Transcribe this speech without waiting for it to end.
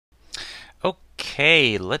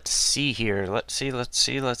Okay, let's see here. Let's see.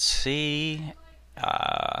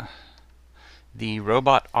 Uh, the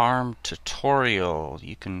robot arm tutorial.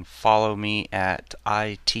 You can follow me at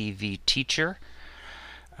ITV Teacher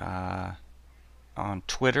on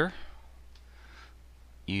Twitter.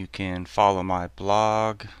 You can follow my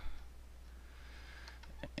blog,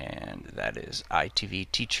 and that is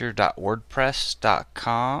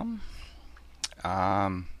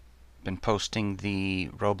itvteacher.wordpress.com. Been posting the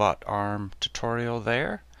robot arm tutorial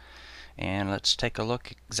there, and let's take a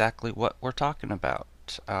look exactly what we're talking about.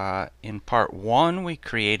 In part 1 we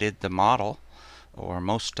created the model, or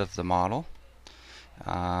most of the model.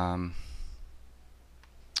 I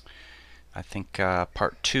think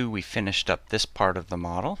part 2 we finished up this part of the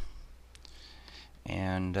model,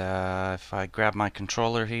 and if I grab my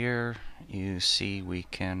controller here, you see we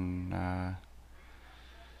can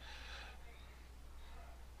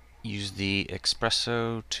use the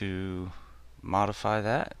Espresso to modify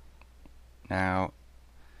that. Now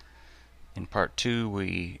in part 2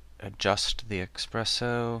 we adjust the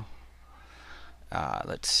Espresso.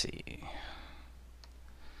 Let's see.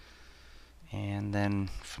 And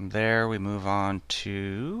then from there we move on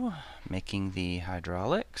to making the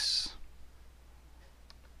hydraulics.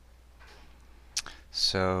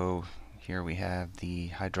 So here we have the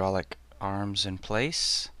hydraulic arms in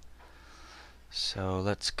place. So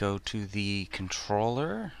let's go to the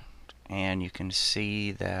controller, and you can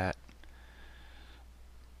see that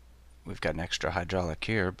we've got an extra hydraulic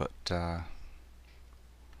here, but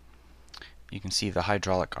you can see the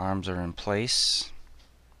hydraulic arms are in place,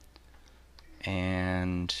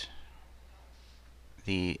 and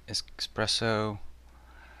the Espresso,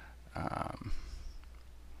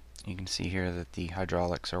 you can see here that the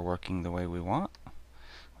hydraulics are working the way we want.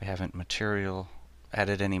 We haven't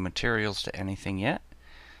added any materials to anything yet,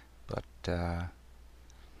 but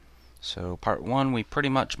so part 1 we pretty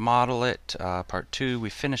much model it, part 2 we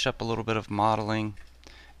finish up a little bit of modeling,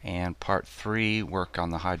 and part 3 work on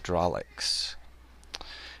the hydraulics.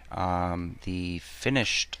 The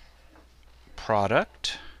finished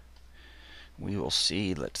product, we will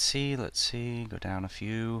see. Let's see, go down a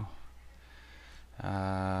few.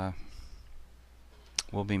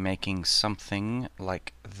 We'll be making something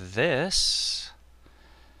like this.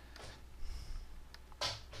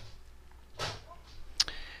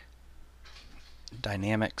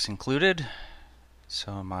 Dynamics included.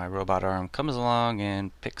 So my robot arm comes along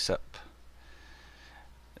and picks up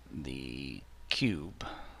the cube.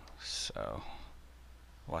 So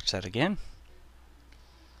watch that again.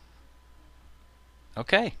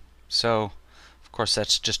 Okay, so of course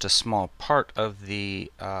that's just a small part of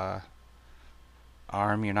the arm.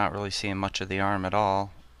 You're not really seeing much of the arm at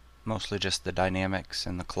all, mostly just the dynamics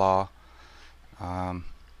and the claw.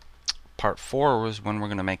 Part 4 was when we're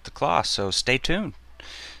going to make the claw, so stay tuned.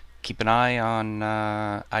 Keep an eye on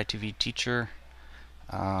ITV Teacher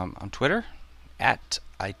on Twitter at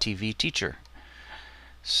ITV Teacher.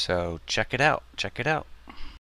 So check it out.